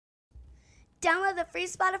Download the free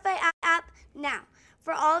Spotify app now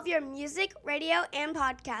for all of your music, radio, and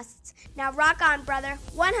podcasts. Now rock on, brother.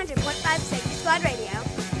 100.5 Safety Squad Radio.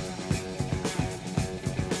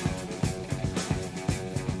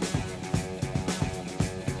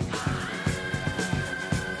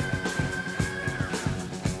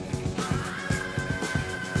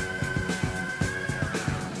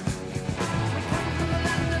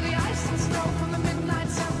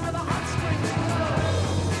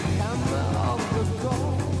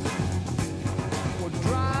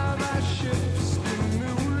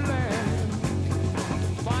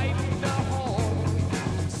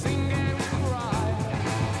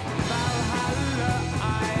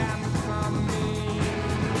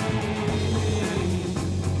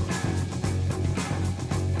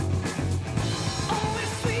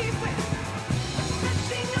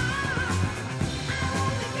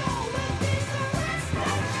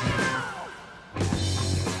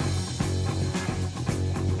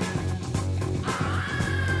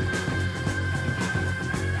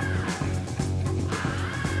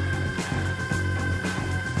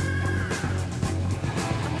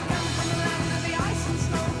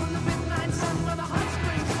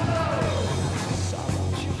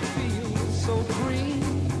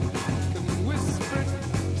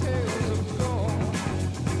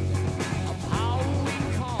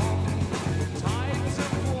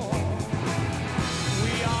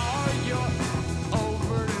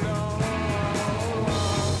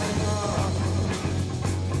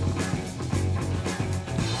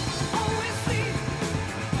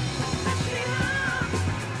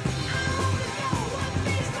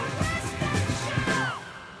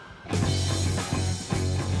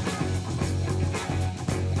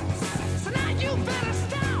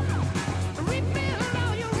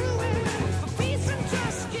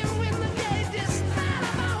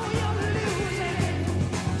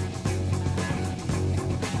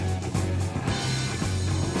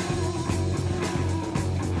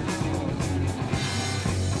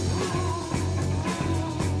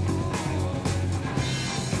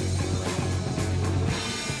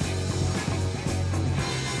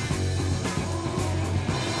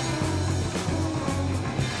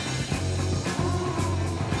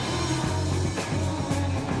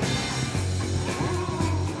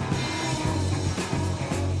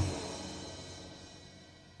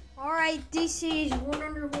 This is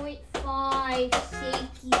 100.5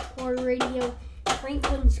 Safety Squad Radio,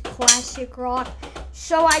 Franklin's Classic Rock.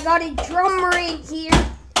 So I got a drummer in here,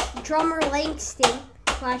 drummer Langston,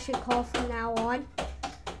 who I should call from now on,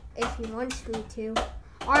 if he wants me to.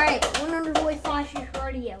 Alright, 100.5 Safety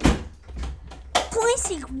Radio.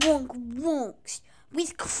 Classic Wonk Wonks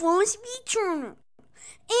with Crosby Turner.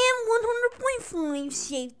 And 100.5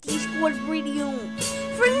 Safety Squad Radio,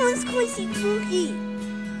 Franklin's Classic Rock.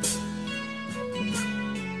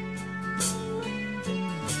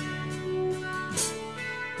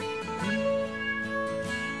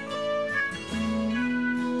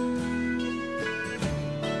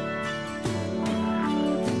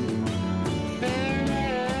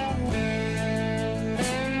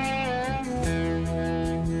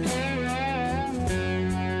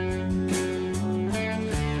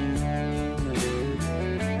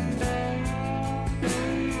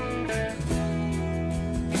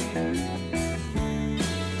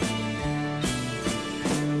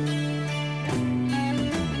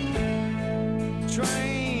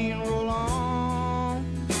 Train roll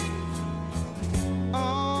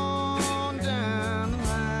on down the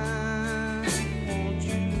line. Won't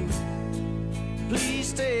you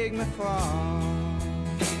please take me far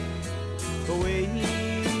away?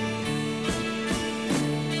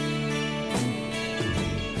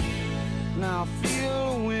 Now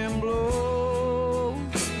feel the wind blow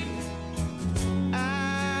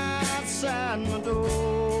outside my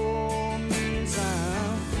door. Means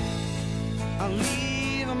I'm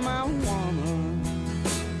leaving my woman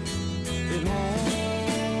at home.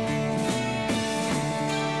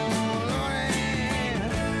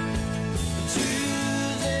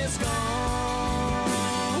 Tuesday's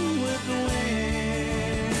gone with the wind.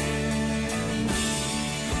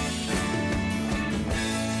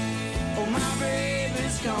 Oh, my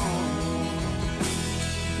baby's gone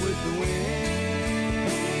with the wind.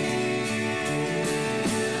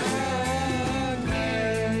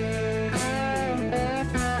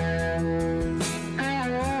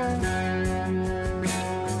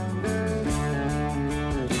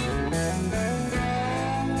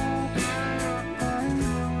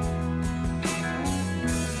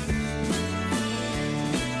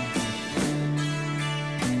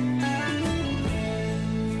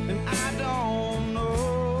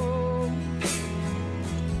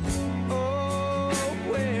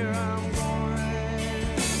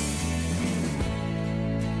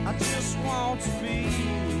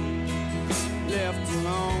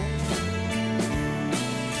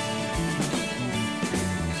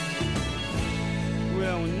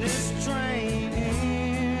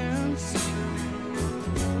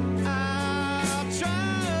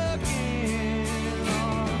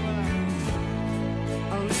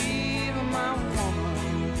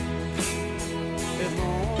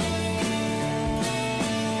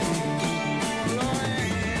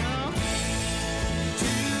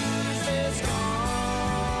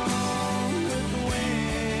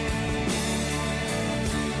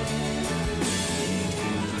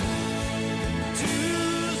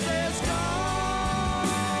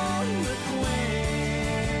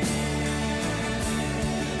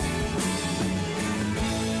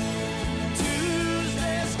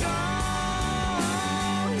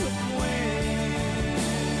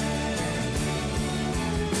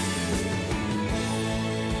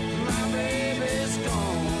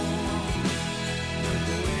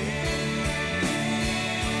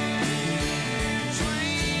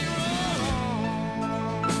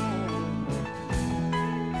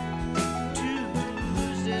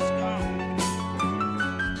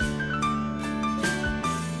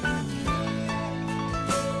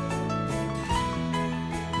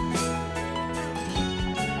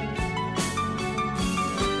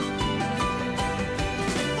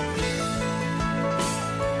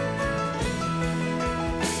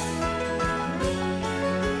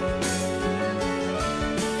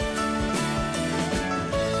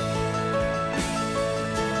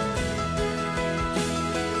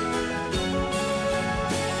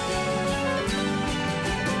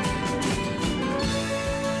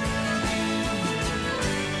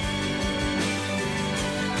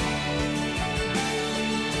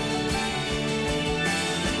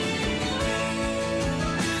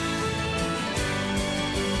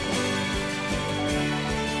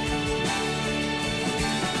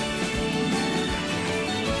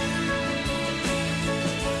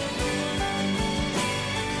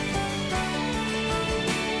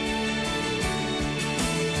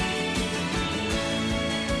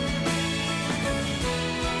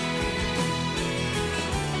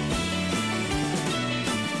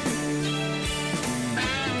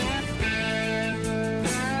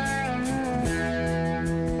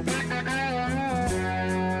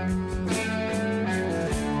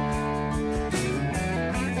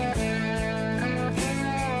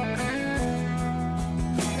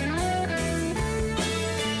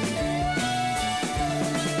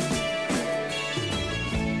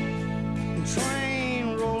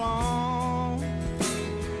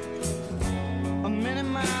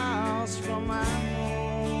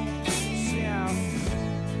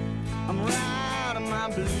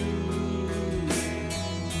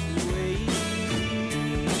 wait.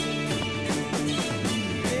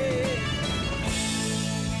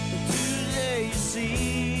 Today, you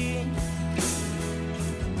see,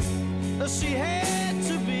 she had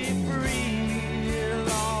to be free,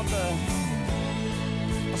 Lord, but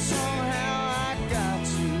somehow I got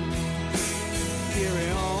to carry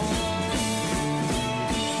on.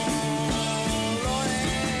 Lord,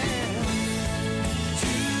 and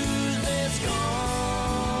Tuesday's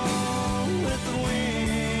gone with the wind.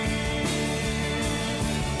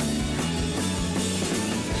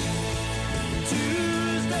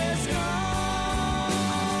 Tuesday's gone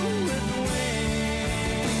with the wind.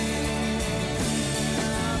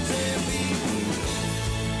 I'll tell people,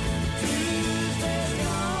 Tuesday's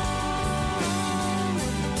gone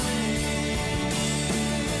with the wind.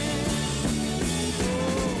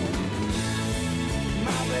 Oh,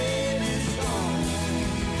 my baby's gone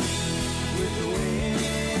with the wind.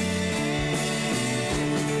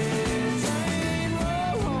 Train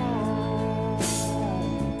roll on.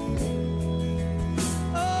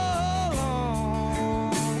 Oh,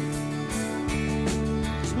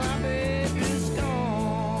 'cause my baby's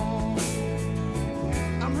gone.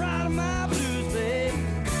 I'm riding my blues, babe.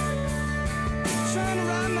 Trying to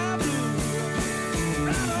ride my blues.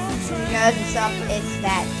 Right on train. You know what's up? It's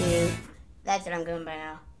that dude. That's what I'm going by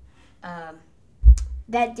now.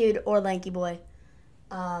 That dude or Lanky Boy.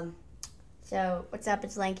 So what's up?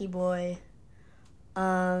 It's Lanky Boy.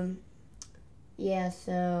 Yeah.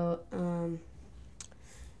 So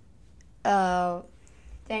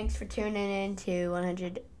thanks for tuning in to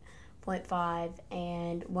 100.5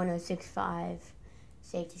 and 106.5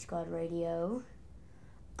 Safety Squad Radio.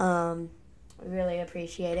 We really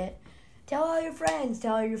appreciate it. Tell all your friends,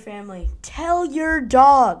 tell all your family, tell your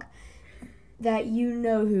dog that you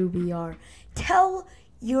know who we are. Tell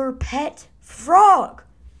your pet frog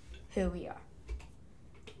who we are.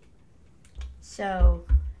 So,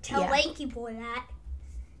 Tell yeah. Lanky Boy that.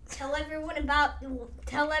 Tell everyone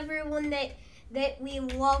that we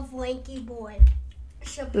love Lanky Boy.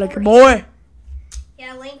 Support him. Boy.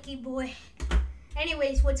 Yeah, Lanky Boy.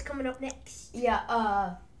 Anyways, what's coming up next? Yeah,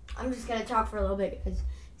 I'm just gonna talk for a little bit, guys.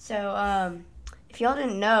 So, if y'all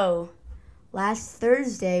didn't know, last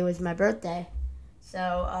Thursday was my birthday.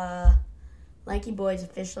 So, Lanky Boy's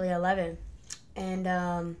officially 11. And,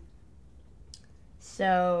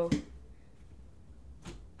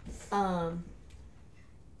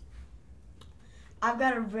 I've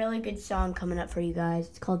got a really good song coming up for you guys.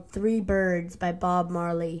 It's called 3 Birds by Bob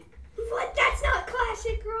Marley. What? That's not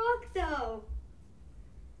classic rock, though.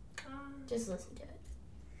 Just listen to it.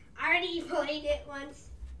 I already played it once.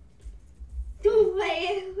 Don't play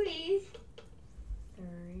it, please.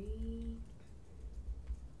 3.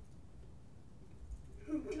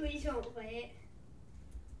 Please don't play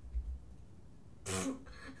it.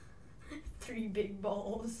 3 big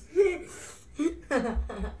balls.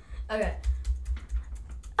 Okay.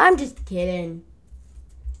 I'm just kidding.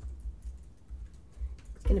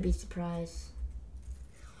 It's gonna be a surprise.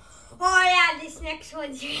 Oh yeah, this next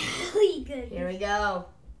one's really good. Here we go.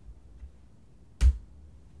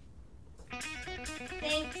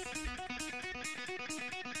 Thanks.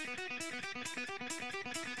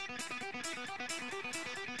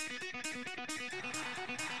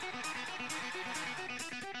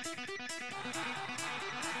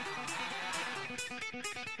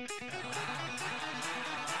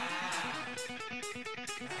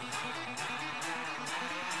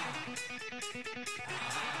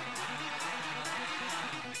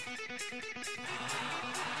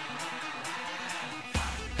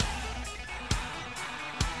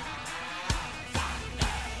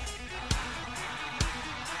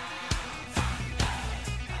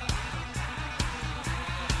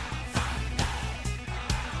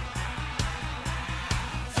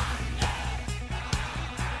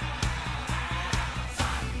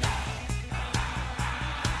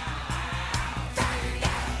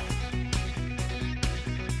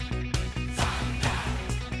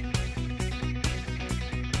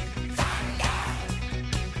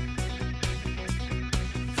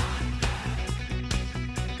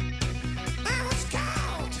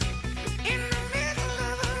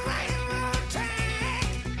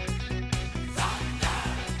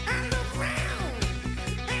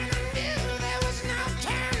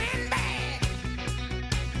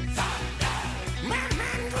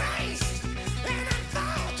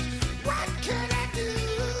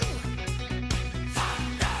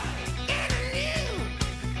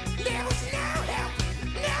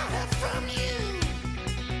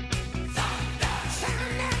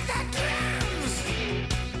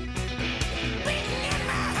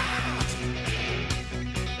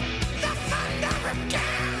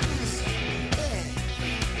 guns.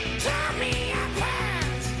 Tear me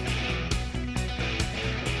apart.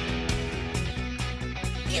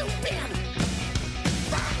 You've been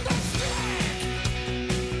thunderstruck.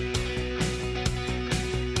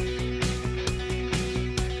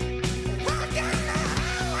 Walked down the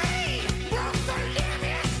highway, broke the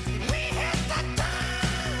limit. We hit the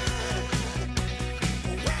dawn.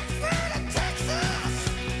 Went through to Texas,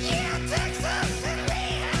 yeah, Texas, and we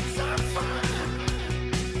had some fun.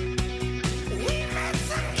 We met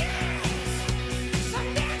some girls, some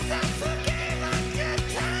dancers who gave us good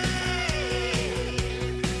time.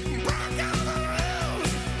 Broke all the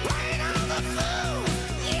rules, played all the fools.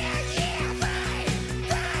 Yeah, yeah,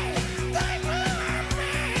 they blew our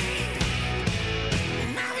mind.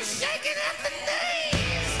 Now we're shaking at the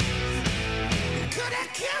knees. Could I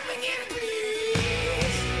come again,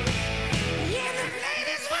 please? Yeah, the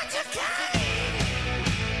ladies want your kind.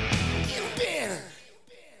 You've been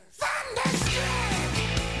thunderstruck.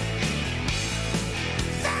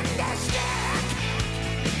 Thunderstruck.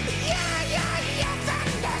 Yeah, yeah, yeah,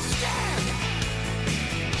 thunderstruck.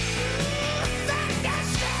 Ooh,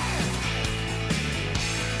 thunderstruck.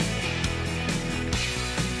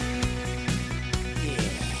 Yeah.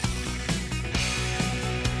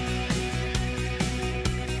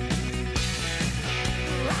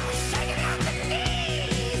 I was shaking out the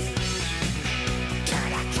knees.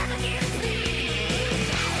 Could I come again, please?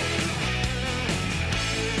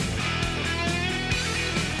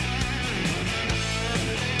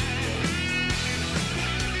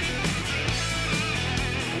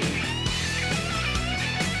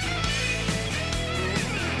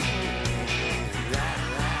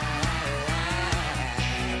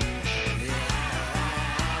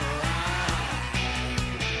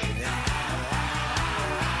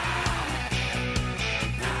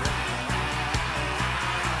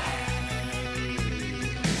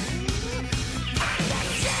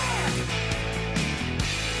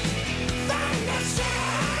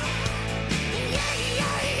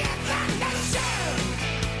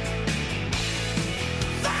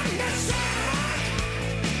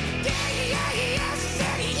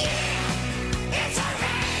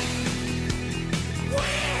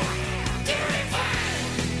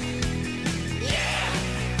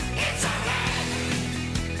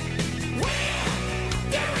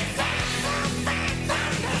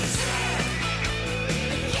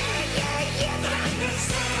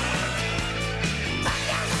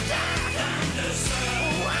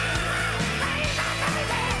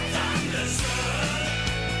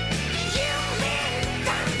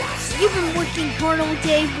 You've been working hard all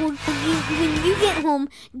day. When you get home,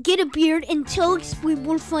 get a beard and tell us we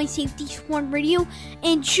will fly Safety Squad Radio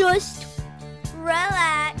and just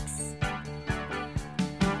Relax.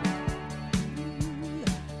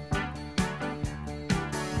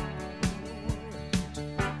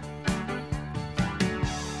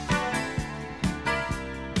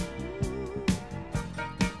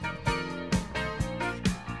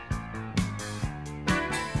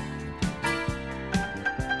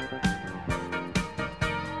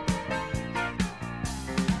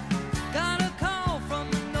 Got a call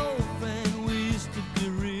from the north and we used to be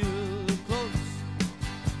real close.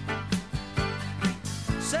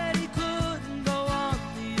 Said he couldn't go on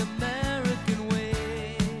the American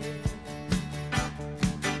way.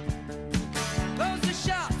 Closed the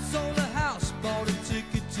shop, sold a house, bought a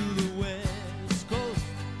ticket to the West Coast.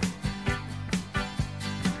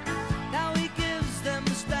 Now he gives them a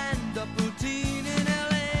stand-up routine in LA.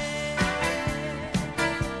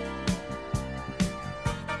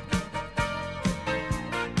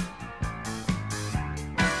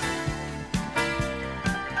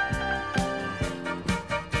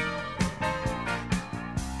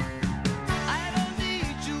 I don't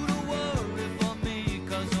need you to worry for me,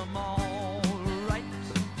 'cause I'm alright.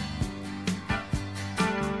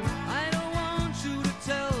 I don't want you to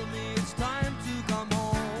tell me it's time to come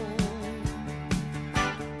home.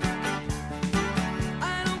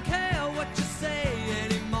 I don't care what you say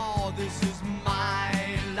anymore, this is my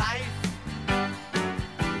life.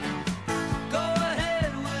 Go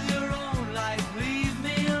ahead with your own life, leave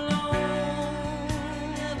me alone.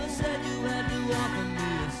 Never said you had to offer me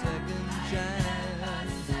a second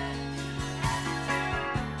chance.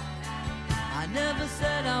 I never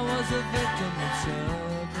said I was a victim of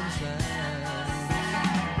circumstance.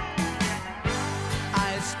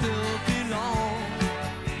 I still belong.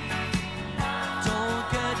 Don't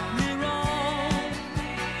get me wrong.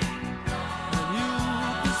 And you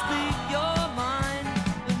can speak your mind,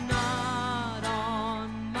 but not on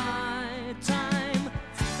my time.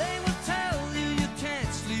 They will tell you you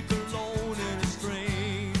can't sleep alone in a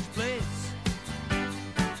strange place.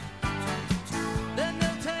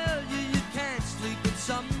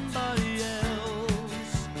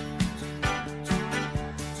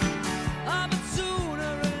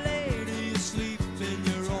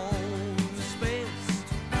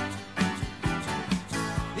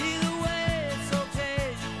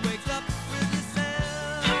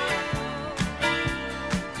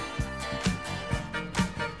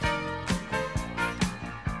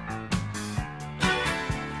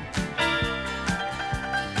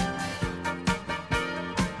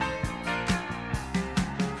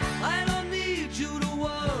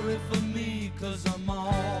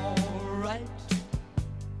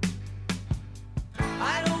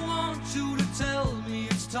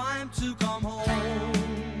 time to come home.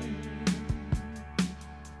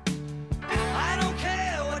 I don't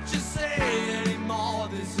care what you say anymore,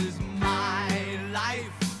 this is my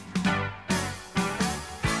life.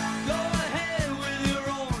 Go ahead with your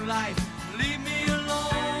own life, leave me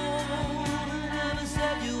alone. I never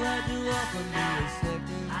said you had to offer me a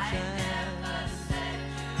second chance.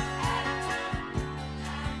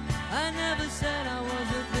 I never said I was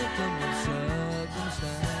a victim of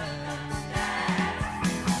circumstance.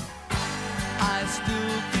 I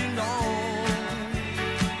still belong.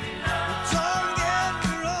 Don't get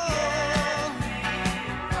me wrong.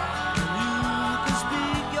 You can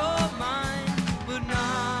speak your mind, but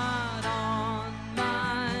not on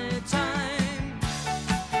my time.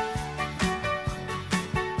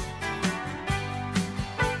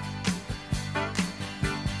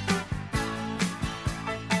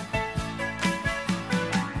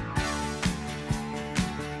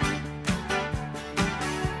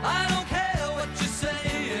 I don't care what you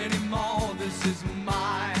say anymore, this is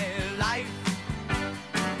my life.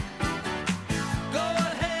 Go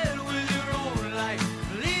ahead with your own life,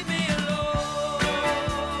 leave me alone.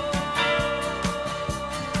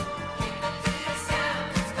 Keep it to yourself,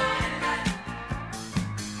 it's my life.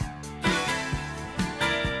 Keep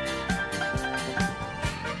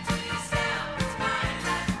it to yourself, it's my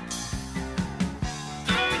life.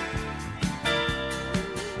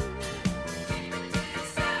 Keep it to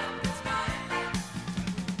yourself, it's my life.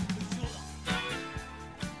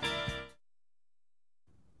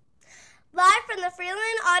 Live from the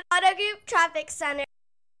Freeland Auto Group Traffic Center.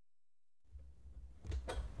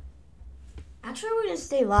 Actually, we're gonna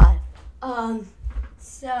stay live.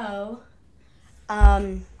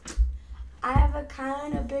 I have a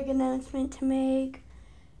kind of big announcement to make.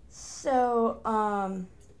 So,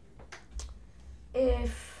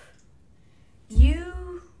 if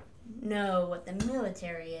you know what the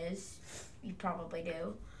military is, you probably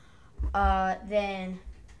do, then,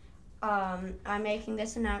 I'm making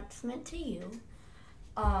this announcement to you.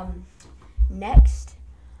 Next,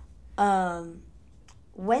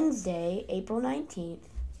 Wednesday, April 19th,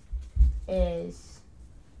 is,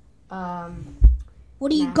 What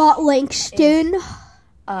do you Nash- got, Langston?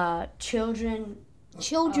 Children,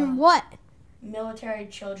 Children, what? Military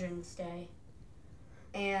Children's Day.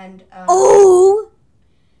 And, Oh!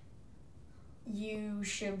 you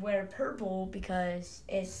should wear purple because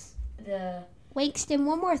it's the, Langston,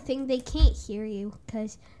 one more thing. They can't hear you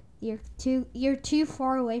because you're too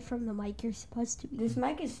far away from the mic you're supposed to be. this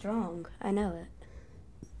mic is strong. I know it.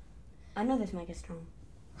 I know this mic is strong.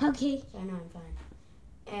 Okay. So I know I'm fine.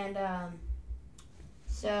 And,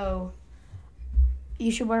 so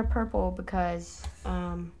you should wear purple because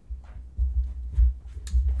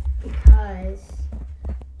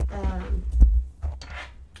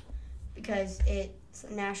it's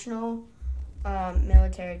National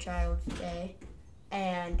Military Child's Day,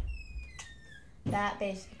 and that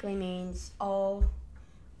basically means all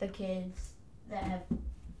the kids that have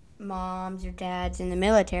moms or dads in the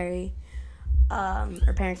military,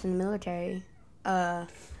 or parents in the military,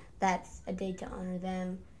 that's a day to honor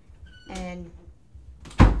them and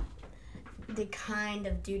the kind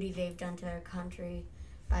of duty they've done to their country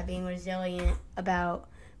by being resilient about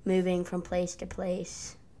moving from place to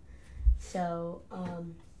place. So,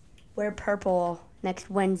 wear purple next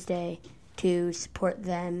Wednesday to support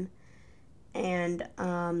them. And,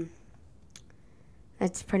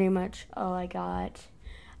 that's pretty much all I got.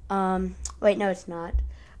 Wait, no, it's not.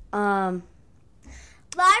 Live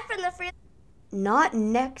from the Freeland. Not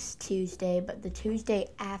next Tuesday, but the Tuesday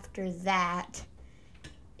after that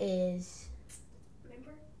is...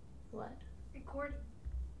 Remember? What? Recording.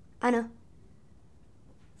 I know.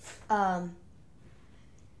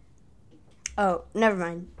 Oh, never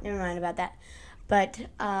mind. Never mind about that. But,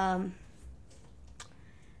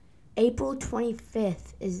 April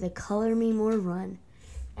 25th is the Color Me More run.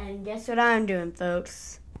 And guess what I'm doing,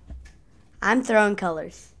 folks? I'm throwing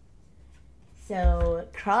colors. So,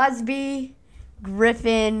 Crosby,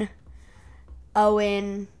 Griffin,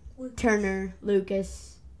 Owen, Turner,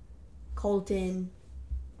 Lucas, Colton.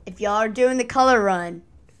 If y'all are doing the color run,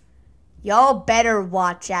 y'all better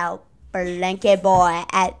watch out for Lenke Boy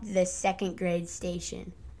at the second grade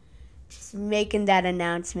station. Just making that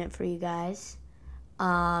announcement for you guys.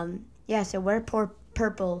 Yeah, so wear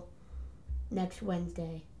purple next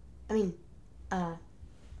Wednesday. I mean,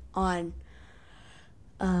 on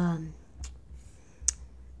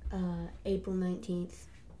April 19th.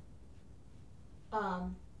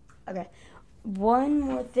 Okay. One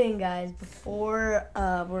more thing, guys, before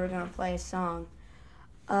we're going to play a song.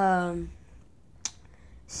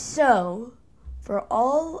 So, for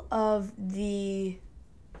all of the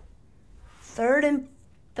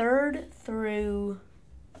third through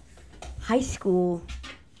high school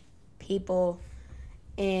people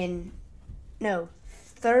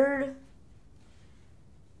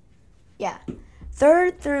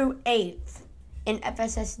third through eighth in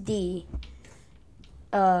FSSD,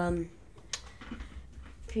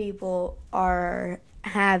 people are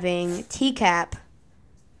having TCAP.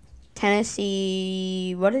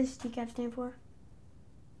 Tennessee, what does TCAP stand for?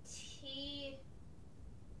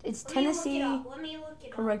 It's Tennessee Let me look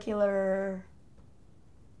it up. Curricular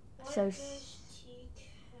What So- is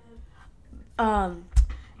TCAP?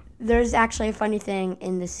 There's actually a funny thing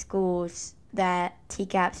in the schools that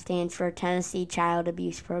TCAP stands for Tennessee Child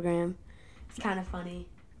Abuse Program. It's kind of funny.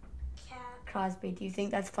 Crosby, do you think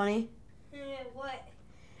that's funny? What?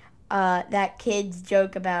 That kids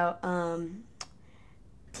joke about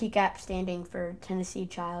TCAP standing for Tennessee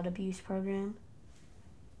Child Abuse Program.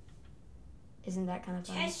 Isn't that kind of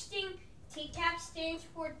funny? Testing. TCAP stands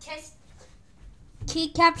for test.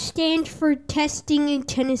 TCAP stands for Testing in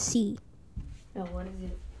Tennessee. No, what is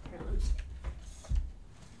it? Here, let me see.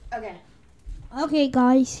 Okay. Okay,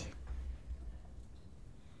 guys.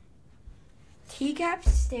 TCAP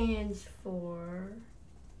stands for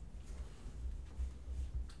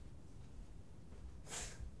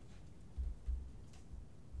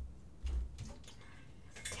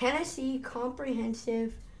Tennessee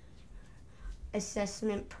Comprehensive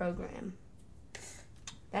Assessment Program.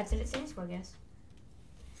 That's what it stands for, I guess.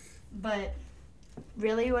 But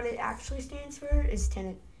really what it actually stands for is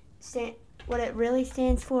Tennessee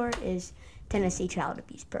Child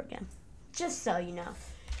Abuse Program. Just so you know.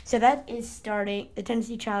 So that is starting, the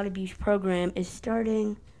Tennessee Child Abuse Program is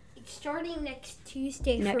starting It's starting next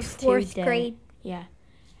Tuesday next for 4th Tuesday. grade. Yeah.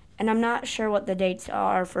 And I'm not sure what the dates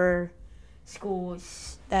are for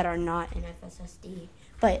schools that are not in FSSD.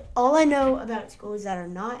 But all I know about schools that are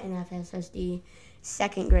not in FSSD,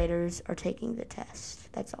 second graders are taking the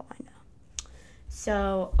test. That's all I know.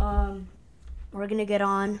 So, we're going to get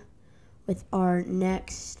on with our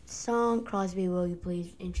next song. Crosby, will you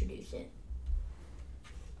please introduce it?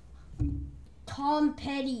 Tom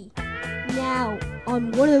Petty. Now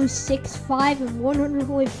on 106.5 and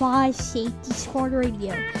 100.5 Safety Squad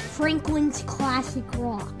Radio. Franklin's Classic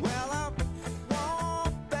Rock. Well, I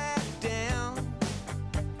won't back down.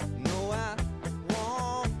 No, I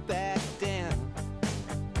won't back down.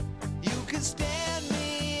 You can stand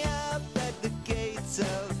me up at the gates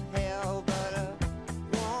of hell, but I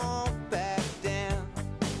won't back down.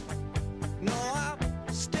 No, I'll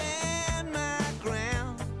stand my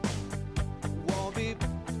ground. Won't be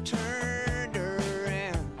turned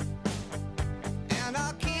around. And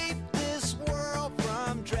I'll keep this world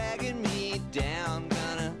from dragging me down.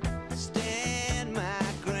 Gonna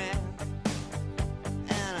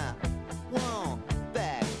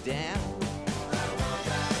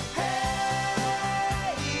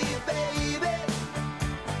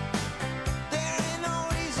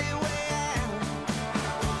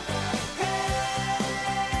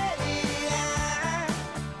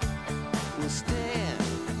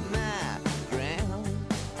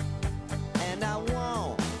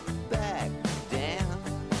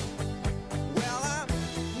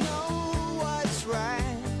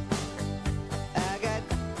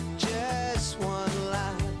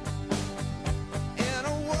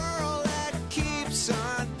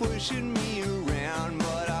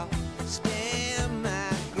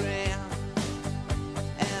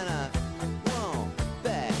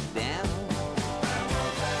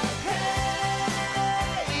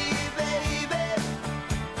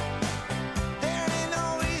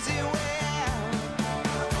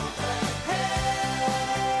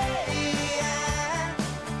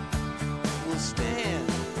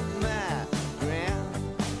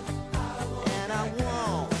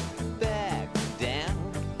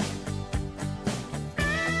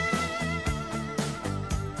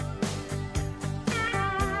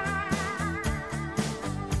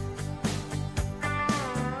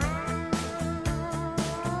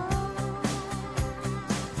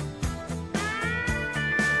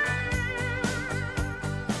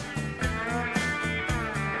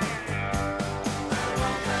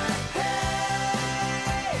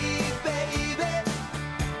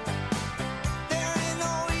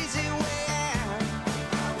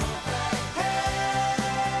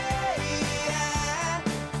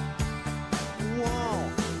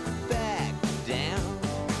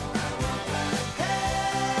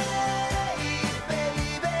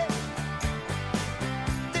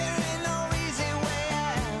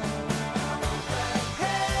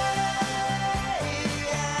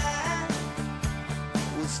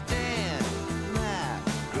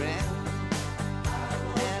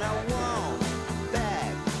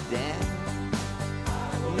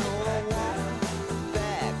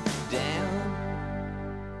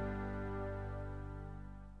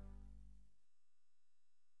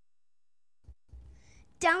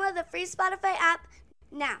Download the free Spotify app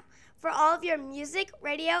now for all of your music,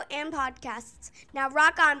 radio, and podcasts. Now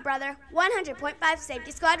rock on, brother. 100.5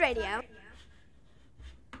 Safety Squad Radio.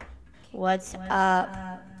 What's up?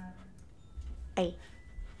 Hey.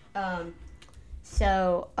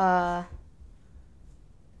 So,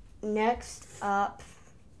 next up,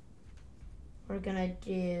 we're gonna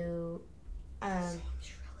do, It's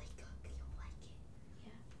really good. You'll like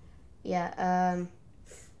it. yeah,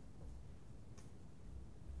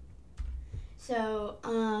 so,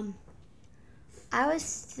 I was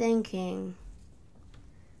thinking,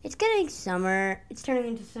 it's getting summer, it's turning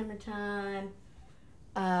into summertime,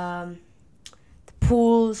 the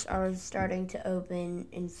pools are starting to open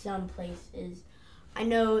in some places. I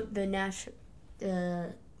know the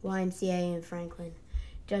YMCA in Franklin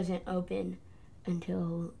doesn't open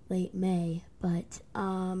until late May, but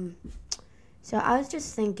so I was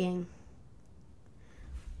just thinking,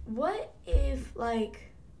 what if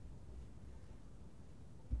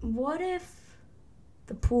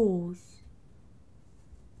the pools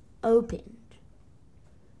opened,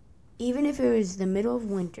 even if it was the middle of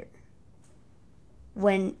winter,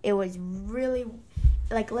 when it was really,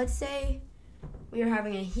 let's say we were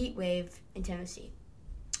having a heat wave in Tennessee,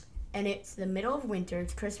 and it's the middle of winter,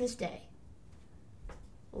 it's Christmas Day.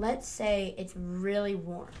 Let's say it's really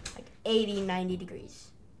warm, like 80, 90 degrees.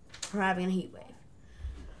 We're having a heat wave.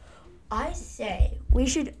 I say we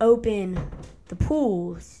should open the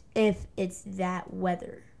pools if it's that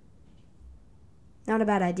weather. Not a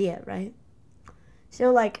bad idea, right?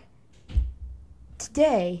 So,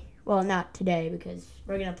 today, well, not today because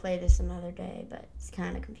we're going to play this another day, but it's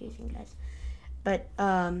kind of confusing, guys. But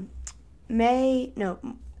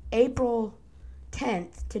April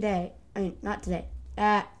 10th,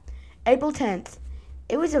 April 10th,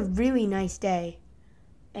 it was a really nice day.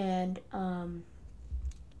 And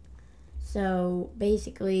so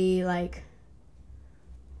basically,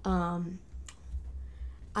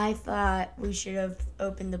 I thought we should have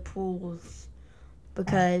opened the pools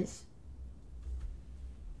because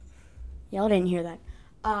y'all didn't hear that.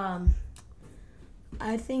 I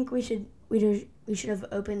think they should have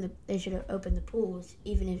opened the pools,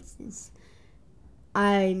 even if since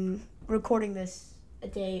I'm recording this a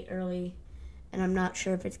day early and I'm not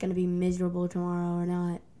sure if it's gonna be miserable tomorrow or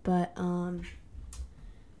not. But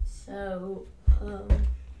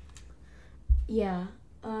yeah.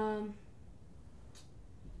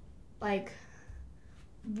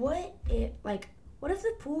 What if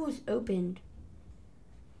the pools opened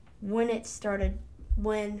when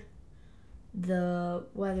the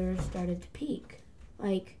weather started to peak?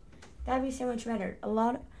 That'd be so much better. A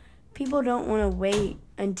lot of people don't want to wait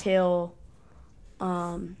until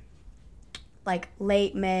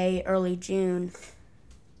late May, early June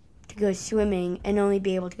to go swimming and only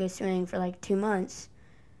be able to go swimming for 2 months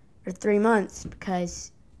or 3 months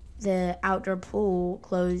because the outdoor pool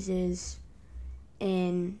closes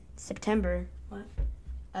in September. What?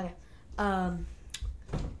 Okay.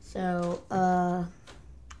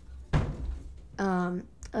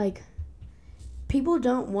 People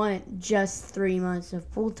don't want just 3 months of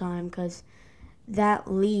pool time because that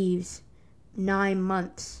leaves 9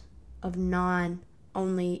 months of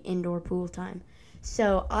only indoor pool time.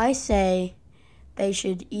 So I say they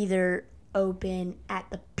should either open at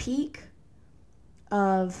the peak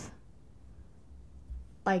of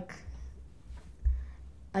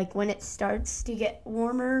when it starts to get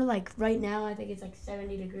warmer. Right now I think it's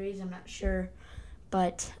 70 degrees, I'm not sure,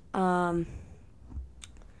 but and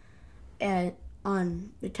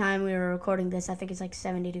on the time we were recording this I think it's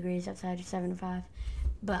 70 degrees outside, or 75,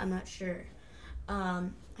 but I'm not sure.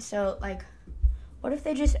 So what if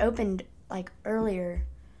they just opened earlier?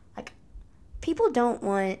 People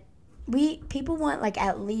want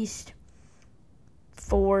at least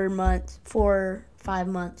 4 or 5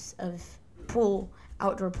 months of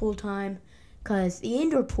outdoor pool time, because the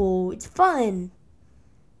indoor pool, it's fun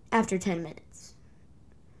after 10 minutes.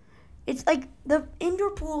 It's the indoor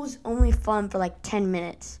pool is only fun for 10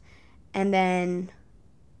 minutes, and then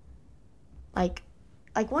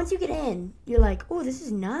once you get in, you're oh, this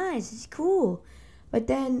is nice, this is cool. But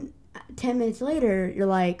then 10 minutes later, you're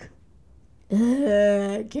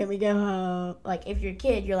can we go home? If you're a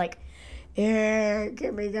kid, you're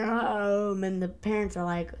can we go home? And the parents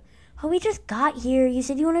are oh, we just got here. You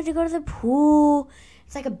said you wanted to go to the pool.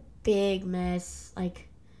 It's a big mess.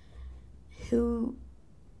 Who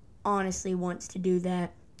honestly wants to do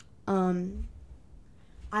that?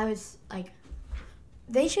 I was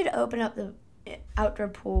they should open up the outdoor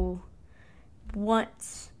pool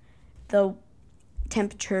once the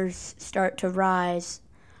temperatures start to rise.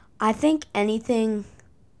 I think anything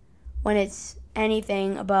when it's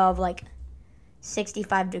anything above like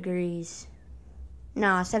 65 degrees.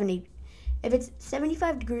 Nah, 70. If it's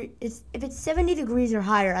 75 degrees, if it's 70 degrees or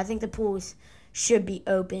higher, I think the pools should be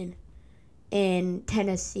open in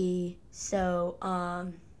Tennessee. So,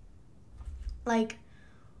 like,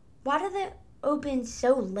 why do they open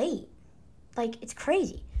so late? Like, it's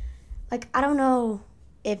crazy. Like, I don't know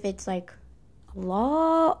if it's like a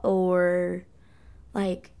law or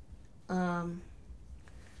like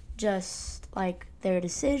just like their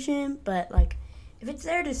decision, but like if it's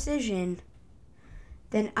their decision,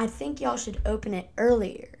 then I think y'all should open it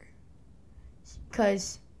earlier.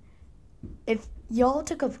 Because if y'all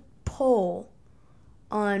took a poll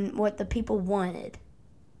on what the people wanted,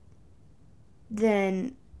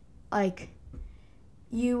 then like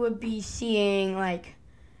you would be seeing like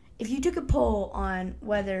if you took a poll on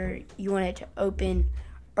whether you want it to open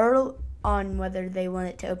on whether they want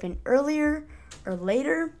it to open earlier or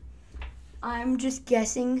later, I'm just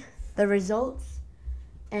guessing the results,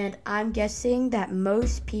 and I'm guessing that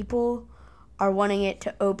most people are wanting it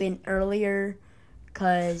to open earlier,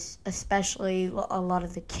 because especially a lot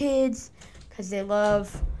of the kids, because they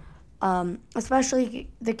love, especially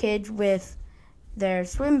the kids with their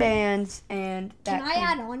swim bands and that. Can I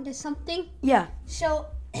add on to something? Yeah. So,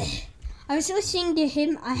 I was listening to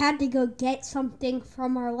him. I had to go get something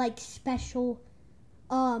from our like special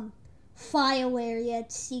file area.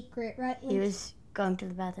 It's secret, right? He was going to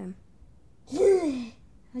the bathroom.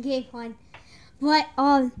 Okay, fine. But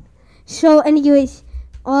so anyways,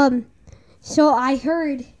 so I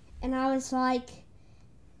heard and I was like,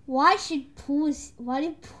 why do pools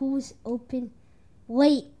open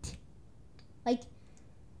late? Like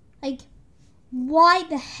why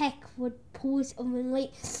the heck would pools open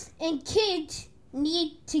late? And kids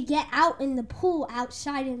need to get out in the pool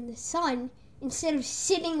outside in the sun instead of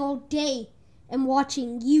sitting all day and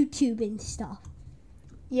watching YouTube and stuff.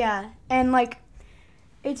 Yeah, and like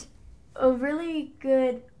it's a really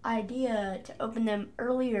good idea to open them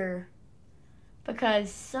earlier, because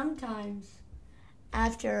sometimes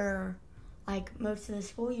after like most of the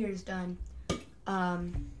school year is done,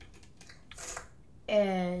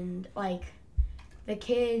 and like the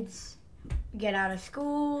kids get out of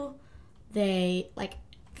school, they like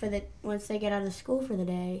once they get out of school for the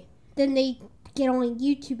day, then they get on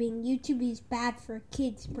YouTube, and YouTube is bad for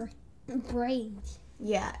kids' brains.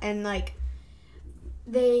 Yeah, and like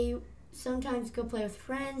they sometimes go play with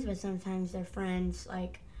friends, but sometimes their friends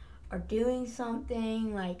like are doing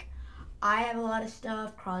something. Like I have a lot of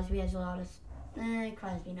stuff. Crosby has a lot of.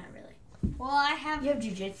 Crosby not really. Well, I have. You have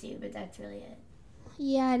jujitsu, but that's really it.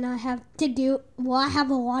 Yeah, and I have to do. Well, I have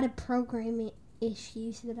a lot of programming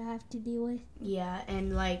issues that I have to deal with. Yeah,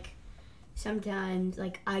 and like sometimes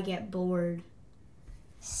like I get bored.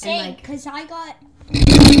 Same, because I got.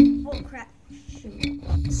 Oh crap.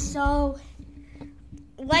 So,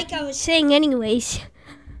 like I was saying, anyways,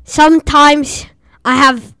 sometimes I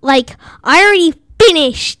have like I already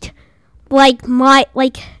finished like my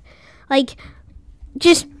like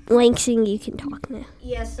just Langston, you can talk now.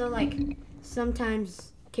 Yeah, so like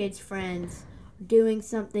sometimes kids' friends are doing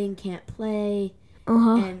something, can't play,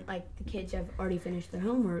 and like the kids have already finished their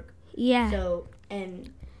homework. Yeah. So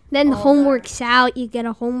and then the homework's out, you get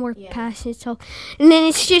a homework pass, and so, and then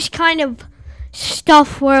it's just kind of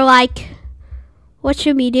stuff where like, what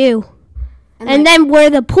should we do? And like, then where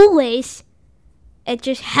the pool is, it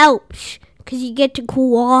just helps because you get to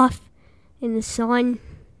cool off in the sun,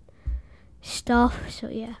 stuff. So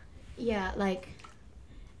yeah. Yeah, like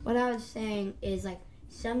what I was saying is like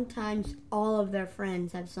sometimes all of their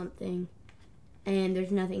friends have something, and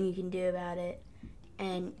there's nothing you can do about it,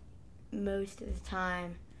 and most of the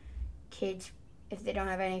time, kids, if they don't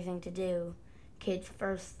have anything to do, kids'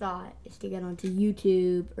 first thought is to get onto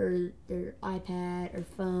YouTube or their iPad or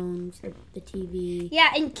phones or the TV.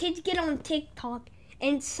 Yeah, and kids get on TikTok,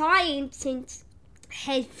 and scientists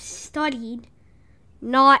have studied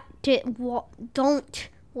not to don't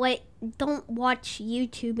watch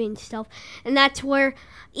YouTube and stuff, and that's where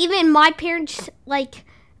even my parents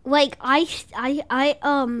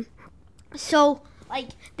so.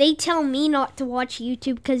 Like, they tell me not to watch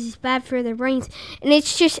YouTube because it's bad for their brains. And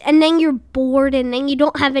it's just, and then you're bored, and then you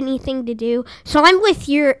don't have anything to do. So I'm with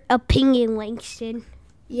your opinion, Langston.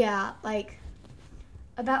 Yeah, like,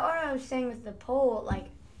 about what I was saying with the poll, like,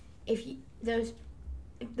 if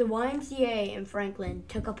the YMCA in Franklin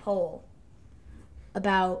took a poll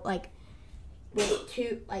about, like,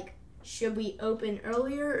 should we open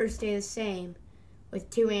earlier or stay the same? With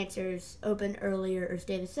two answers, open earlier or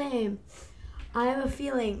stay the same. I have a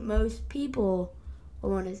feeling most people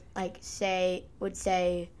would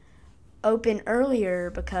say open earlier,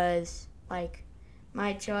 because like,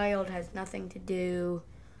 my child has nothing to do.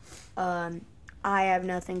 I have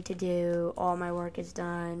nothing to do. All my work is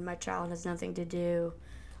done. My child has nothing to do.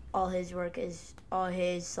 All his/hers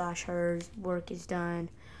work is done.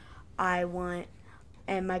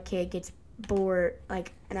 And my kid gets bored.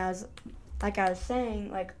 And I was saying,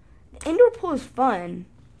 the indoor pool is fun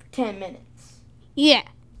for 10 minutes. Yeah.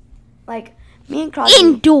 Me and Crosby.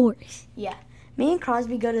 Indoors. Yeah. Me and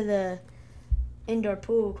Crosby go to the indoor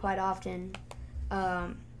pool quite often,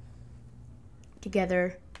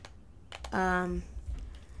 together. And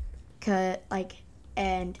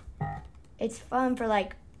it's fun for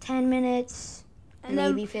 10 minutes, and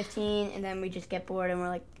maybe 15, and then we just get bored and we're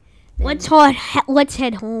like, let's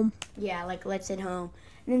head home. Yeah, let's head home.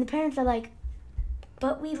 And then the parents are like,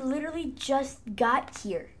 but we literally just got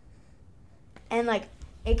here. And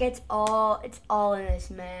it's all in this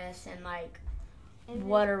mess, and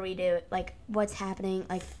what are we doing? What's happening?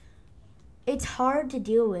 It's hard to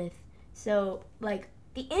deal with. So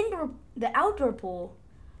the outdoor pool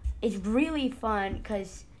is really fun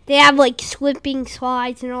because they have slipping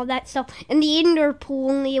slides and all that stuff, and the indoor pool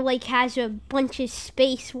only has a bunch of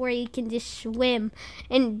space where you can just swim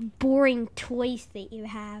and boring toys that you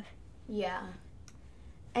have. Yeah.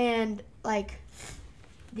 And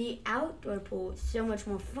the outdoor pool is so much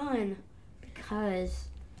more fun because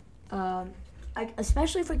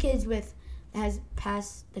especially for kids that has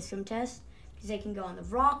passed the swim test, because they can go on the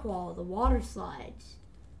rock wall, the water slides.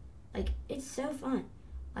 It's so fun.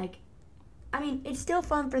 It's still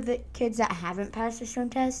fun for the kids that haven't passed the swim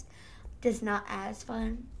test. Just not as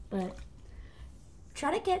fun, but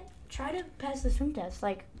try to pass the swim test.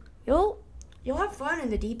 You'll have fun in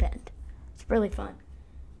the deep end. It's really fun.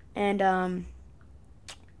 And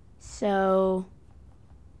so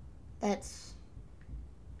that's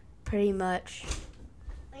pretty much.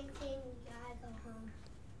 Langston, we gotta go home.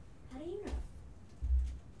 How do you know?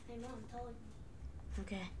 My mom told me.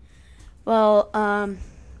 Okay. Well,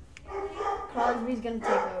 Crosby's gonna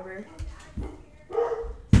take over.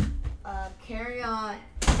 Carry on.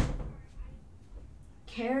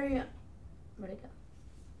 Where'd it go?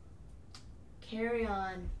 Carry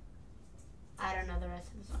on. I don't know the rest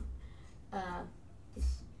of the song.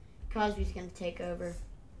 Crosby's gonna take over.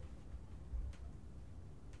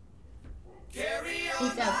 Carry on,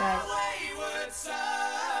 Peace out, guys. my wayward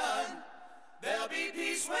son. There'll be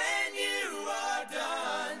peace when you are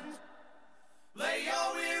done. Lay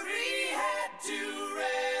your weary head to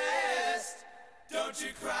rest. Don't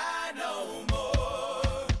you cry no more.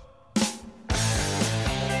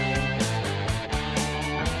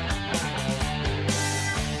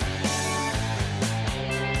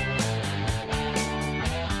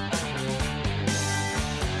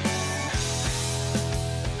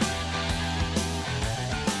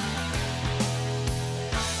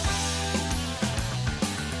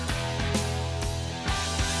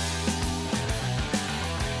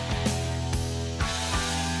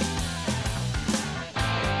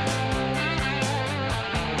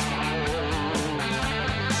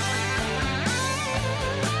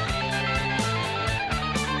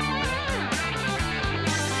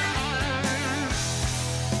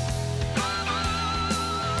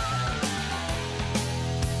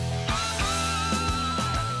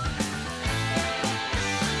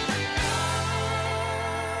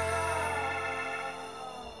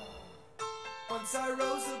 Once I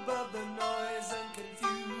rose above the noise and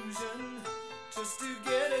confusion, just to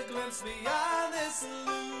get a glimpse beyond this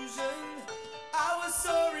illusion. I was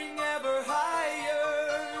soaring ever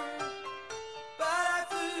higher, but I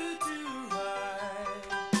flew too high.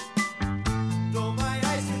 Though my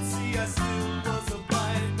eyes could see, I still was a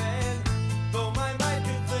blind man. Though my mind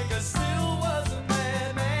could think, I still was a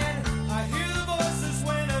madman. I hear the voices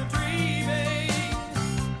when I'm dreaming.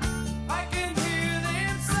 I can hear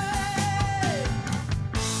them say,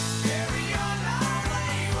 carry on our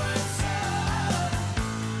wayward son.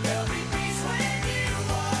 There'll be peace when you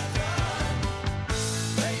are done.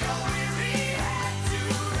 Lay your weary head to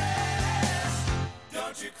rest.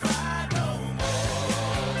 Don't you cry